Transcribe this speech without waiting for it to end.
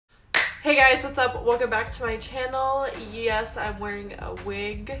Hey guys, what's up? Welcome back to my channel. Yes, I'm wearing a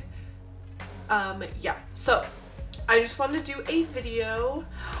wig. Yeah, so I just wanted to do a video.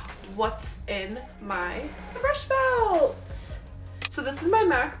 What's in my brush belt? So this is my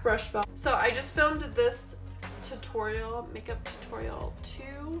MAC brush belt. So I just filmed this tutorial, makeup tutorial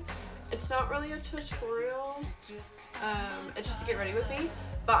 2. It's not really a tutorial. It's just to get ready with me.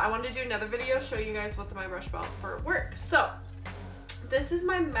 But I wanted to do another video, show you guys what's in my brush belt for work. So this is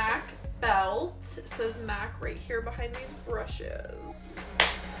my MAC belt. It says MAC right here behind these brushes.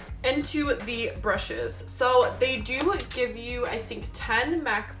 Into the brushes. So they do give you, I think, 10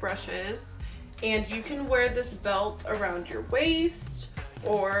 MAC brushes, and you can wear this belt around your waist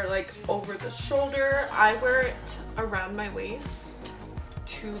or like over the shoulder. I wear it around my waist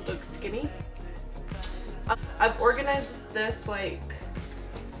to look skinny. I've organized this like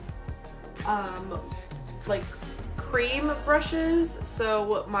cream brushes,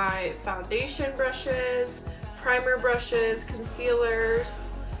 so my foundation brushes, primer brushes,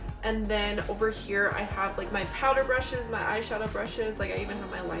 concealers, and then over here I have like my powder brushes, my eyeshadow brushes, like I even have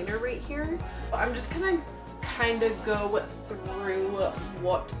my liner right here. I'm just gonna kind of go through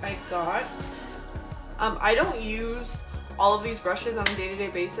what I got. I don't use all of these brushes on a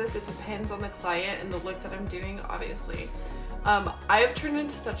day-to-day basis. It depends on the client and the look that I'm doing, obviously. I have turned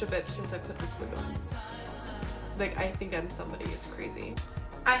into such a bitch since I put this wig on. Like, I think I'm somebody. It's crazy.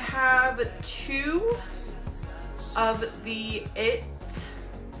 I have 2 of the IT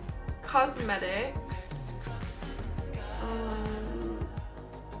Cosmetics.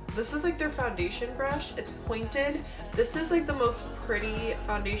 This is like their foundation brush. It's pointed. This is like the most pretty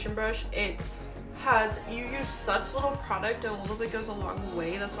foundation brush. It has, you use such little product and a little bit goes a long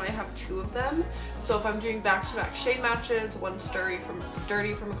way. That's why I have 2 of them. So if I'm doing back-to-back shade matches, one's dirty from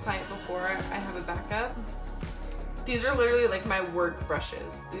a client before, I have a backup. These are literally like my work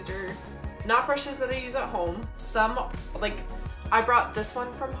brushes. These are not brushes that I use at home. Some, like, I brought this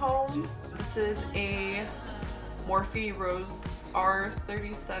one from home. This is a Morphe Rose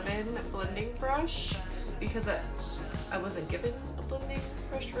R37 blending brush because I wasn't given a blending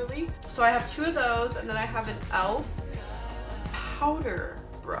brush really. So I have 2 of those, and then I have an e.l.f. powder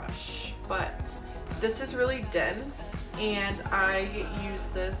brush, but this is really dense and I use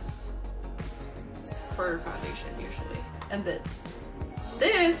this for foundation usually. And then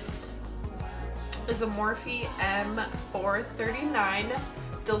this is a Morphe M439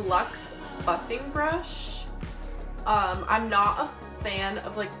 Deluxe buffing brush. I'm not a fan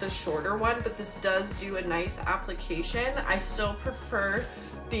of like the shorter one, but this does do a nice application. I still prefer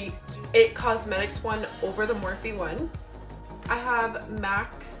the IT Cosmetics one over the Morphe one. I have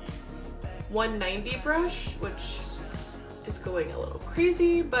MAC 190 brush, which is going a little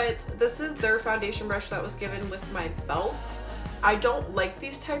crazy, but this is their foundation brush that was given with my belt. I don't like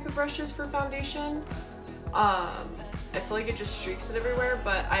these type of brushes for foundation. I feel like it just streaks it everywhere,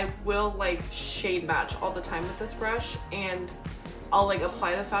 but I will like shade match all the time with this brush, and I'll like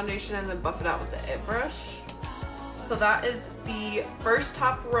apply the foundation and then buff it out with the IT brush. So that is the first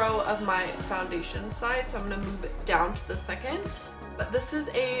top row of my foundation side, so I'm gonna move it down to the second. But this is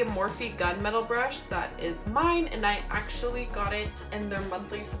a Morphe gunmetal brush that is mine, and I actually got it in their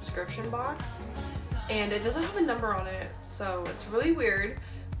monthly subscription box, and it doesn't have a number on it, so it's really weird,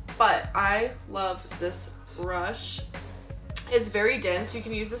 but I love this brush. It's very dense. You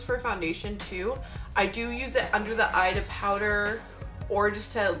can use this for foundation too. I do use it under the eye to powder, or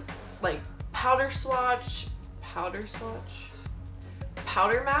just to like powder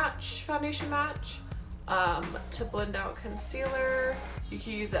match, foundation match, to blend out concealer. You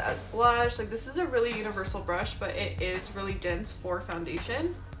can use it as blush. Like, this is a really universal brush, but it is really dense for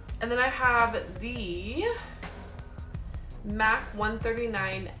foundation. And then I have the MAC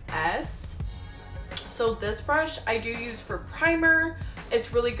 139S. So this brush I do use for primer.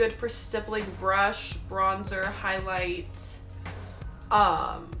 It's really good for stippling brush, bronzer, highlight,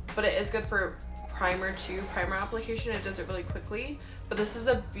 but it is good for primer too, primer application. It does it really quickly. But this is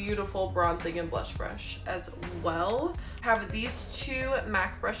a beautiful bronzing and blush brush as well. I have these 2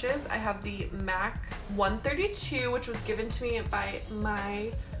 MAC brushes. I have the MAC 132, which was given to me by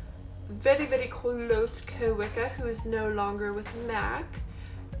my very, very close co-worker who is no longer with MAC.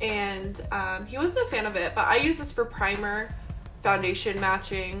 And he wasn't a fan of it, but I use this for primer, foundation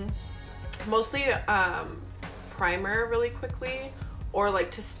matching, mostly primer really quickly, or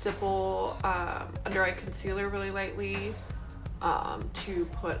like to stipple under eye concealer really lightly, to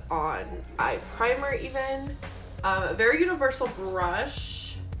put on eye primer even. A very universal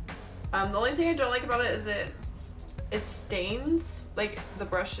brush. The only thing I don't like about it is it stains, like the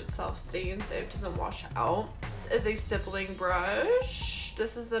brush itself stains, it doesn't wash out. This is a stippling brush.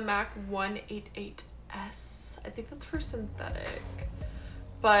 This is the MAC 188S. I think that's for synthetic.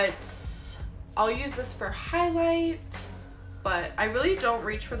 But I'll use this for highlight. But I really don't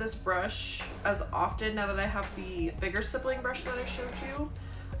reach for this brush as often now that I have the bigger sibling brush that I showed you.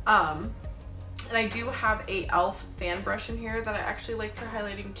 And I do have a e.l.f. fan brush in here that I actually like for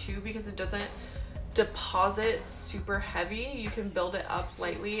highlighting too, because it doesn't deposit super heavy. You can build it up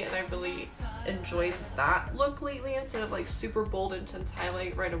lightly, and I really enjoyed that look lately instead of like super bold intense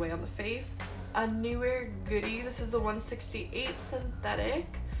highlight right away on the face. A newer goodie, this is the 168 synthetic.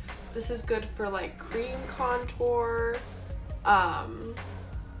 This is good for like cream contour. My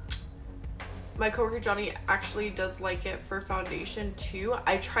coworker Johnny actually does like it for foundation too.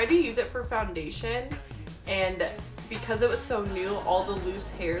 I tried to use it for foundation, and because it was so new, all the loose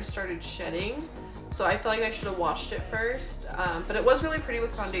hairs started shedding. So I feel like I should have washed it first. But it was really pretty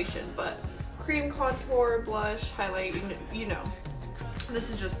with foundation. But cream contour, blush, highlight, you know. This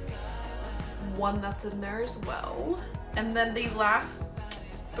is just one that's in there as well. And then the last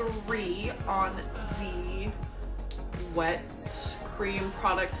three on the wet cream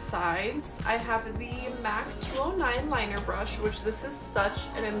product sides, I have the MAC 209 liner brush, which this is such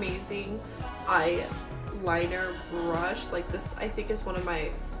an amazing eyeliner brush. Like this, I think, is one of my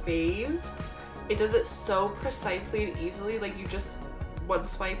faves. It does it so precisely and easily, like you just one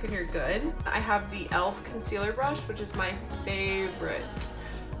swipe and you're good. I have the e.l.f. concealer brush, which is my favorite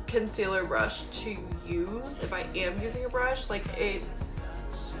concealer brush to use if I am using a brush. Like it,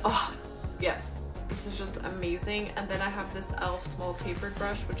 oh yes, this is just amazing. And then I have this e.l.f. small tapered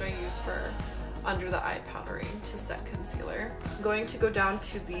brush, which I use for under the eye powdering to set concealer. I'm going to go down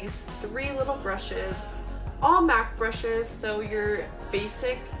to these three little brushes, all MAC brushes. So your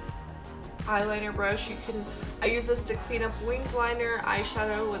basic eyeliner brush, I use this to clean up winged liner,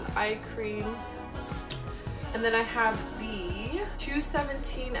 eyeshadow with eye cream. And then I have the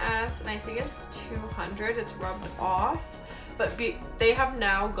 217S, and I think it's 200, it's rubbed off. But they have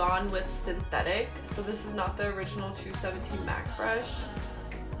now gone with synthetic, so this is not the original 217 MAC brush.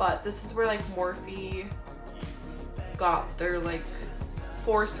 But this is where like Morphe got their like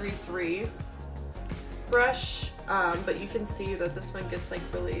 433 brush. But you can see that this one gets like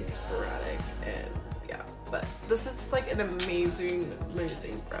really sporadic, and yeah, but this is like an amazing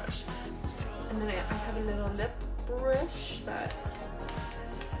brush. And then I have a little lip brush that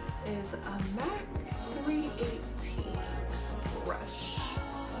is a MAC 318 brush.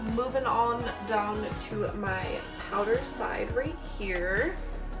 Moving on down to my powder side right here,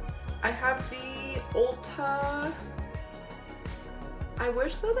 I have the Ulta. I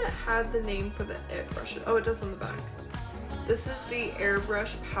wish that it had the name for the It brush. Oh, it does on the back. This is the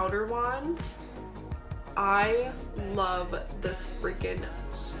Airbrush Powder Wand. I love this freaking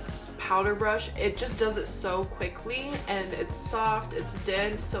powder brush. It just does it so quickly, and it's soft, it's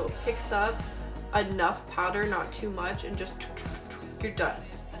dense, so it picks up enough powder, not too much, and just you're done.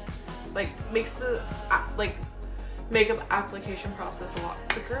 Like makes the makeup application process a lot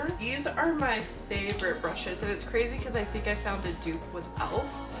quicker. These are my favorite brushes, and it's crazy because I think I found a dupe with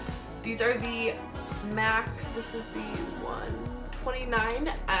e.l.f. These are the MAC, this is the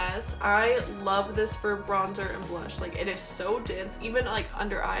 129S. I love this for bronzer and blush. Like it is so dense, even like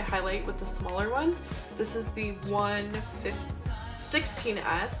under eye highlight with the smaller one. This is the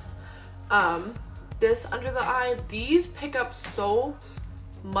 116S. This under the eye, these pick up so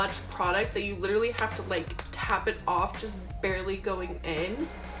much product that you literally have to like tap it off, just barely going in.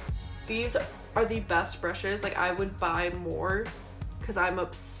 These are the best brushes. Like I would buy more because I'm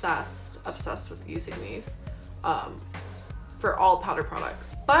obsessed with using these for all powder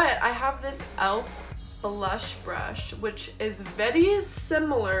products. But I have this e.l.f. blush brush, which is very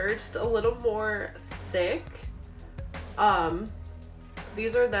similar, just a little more thick.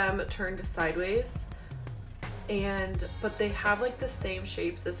 These are them turned sideways, but they have like the same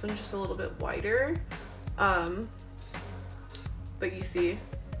shape. This one's just a little bit wider, but you see,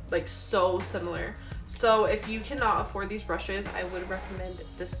 like so similar. So if you cannot afford these brushes, I would recommend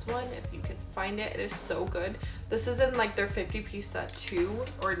this one if you can find it. It is so good. This is in like their 50-piece set too,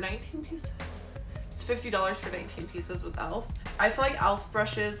 or 19-piece set. It's $50 for 19 pieces with e.l.f. I feel like e.l.f.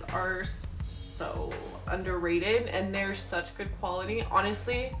 brushes are so underrated, and they're such good quality.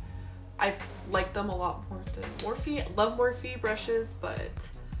 Honestly, I like them a lot more than Morphe. I love Morphe brushes, but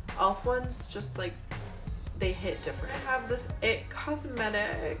e.l.f. ones just like, they hit different. I have this It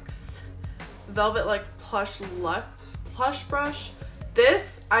Cosmetics Velvet like plush brush.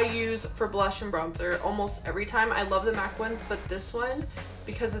 This I use for blush and bronzer almost every time. I love the MAC ones, but this one,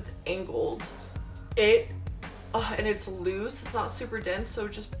 because it's angled, and it's loose, it's not super dense, so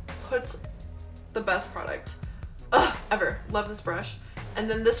it just puts the best product ever. Love this brush. And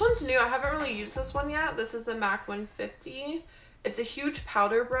then this one's new. I haven't really used this one yet. This is the MAC 150. It's a huge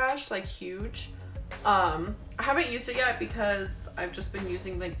powder brush, like huge. I haven't used it yet because I've just been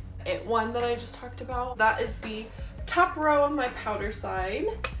using the It one that I just talked about. That is the top row of my powder side.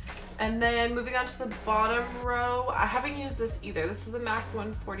 And then moving on to the bottom row, I haven't used this either. This is the MAC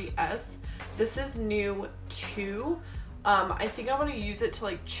 140S. This is new too. I think I want to use it to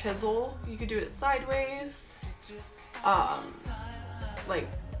like chisel. You could do it sideways. Like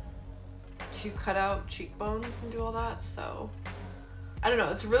to cut out cheekbones and do all that. So I don't know,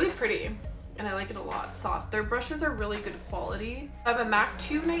 it's really pretty and I like it a lot. Soft. Their brushes are really good quality. I have a MAC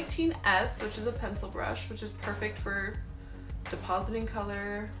 219S, which is a pencil brush, which is perfect for depositing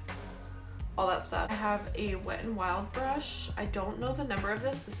color, all that stuff. I have a Wet n Wild brush. I don't know the number of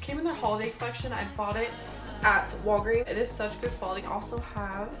this. This came in their holiday collection. I bought it at Walgreens. It is such good quality. I also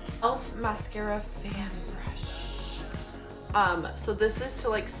have e.l.f. mascara fan brush. So this is to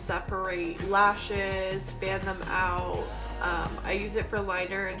like separate lashes, fan them out. I use it for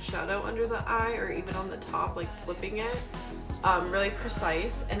liner and shadow under the eye or even on the top, like flipping it. Really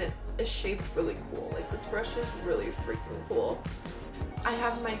precise, and it is shaped really cool. Like this brush is really freaking cool. I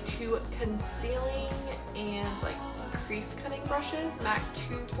have my two concealing and like crease cutting brushes, MAC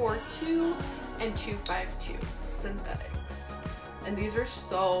 242 and 252 synthetics. And these are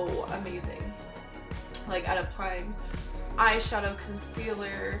so amazing. Like at applying eyeshadow,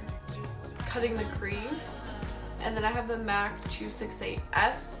 concealer, cutting the crease. And then I have the MAC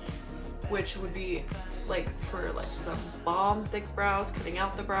 268S, which would be like for like some bomb thick brows, cutting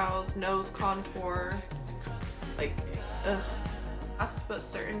out the brows, nose contour, like last but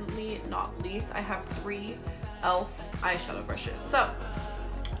certainly not least, I have 3 e.l.f. eyeshadow brushes. So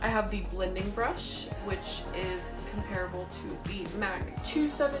I have the blending brush, which is comparable to the MAC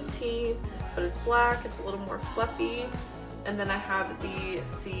 217, but it's black, it's a little more fluffy. And then I have the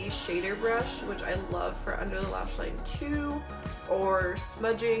C shader brush, which I love for under the lash line too, or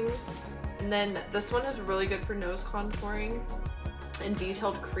smudging. And then this one is really good for nose contouring and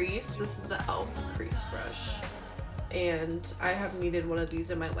detailed crease. This is the e.l.f. crease brush. And I have needed one of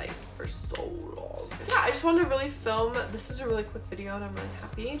these in my life for so long. Yeah, I just wanted to really film. This is a really quick video and I'm really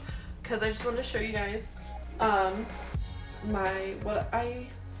happy because I just wanted to show you guys what I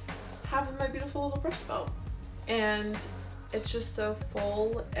have in my beautiful little brush belt. And it's just so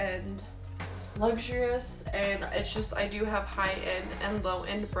full and luxurious, and it's just, I do have high-end and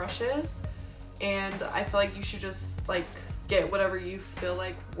low-end brushes, and I feel like you should just like get whatever you feel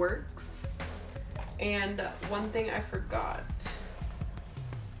like works. And one thing I forgot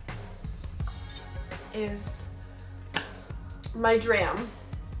is my Dram.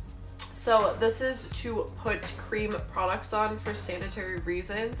 So this is to put cream products on for sanitary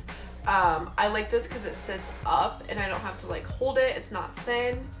reasons. I like this because it sits up and I don't have to like hold it. It's not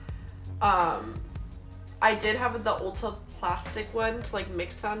thin. I did have the Ulta plastic one to like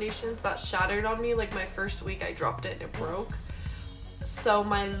mix foundations. That shattered on me like my first week. I dropped it and it broke. So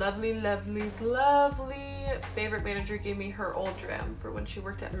my lovely, lovely, lovely favorite manager gave me her old Dram for when she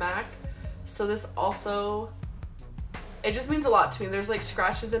worked at MAC. So this also, it just means a lot to me. There's like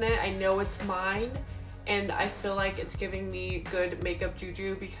scratches in it. I know it's mine. And I feel like it's giving me good makeup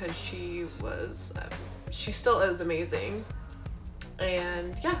juju because she was, she still is amazing.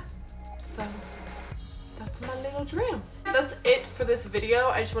 And yeah, so that's my little Dram. That's it for this video.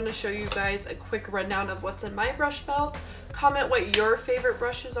 I just want to show you guys a quick rundown of what's in my brush belt. Comment what your favorite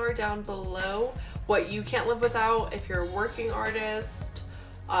brushes are down below. What you can't live without if you're a working artist,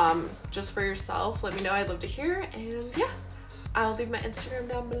 just for yourself. Let me know. I'd love to hear. And yeah, I'll leave my Instagram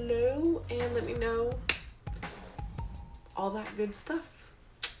down below and let me know all that good stuff.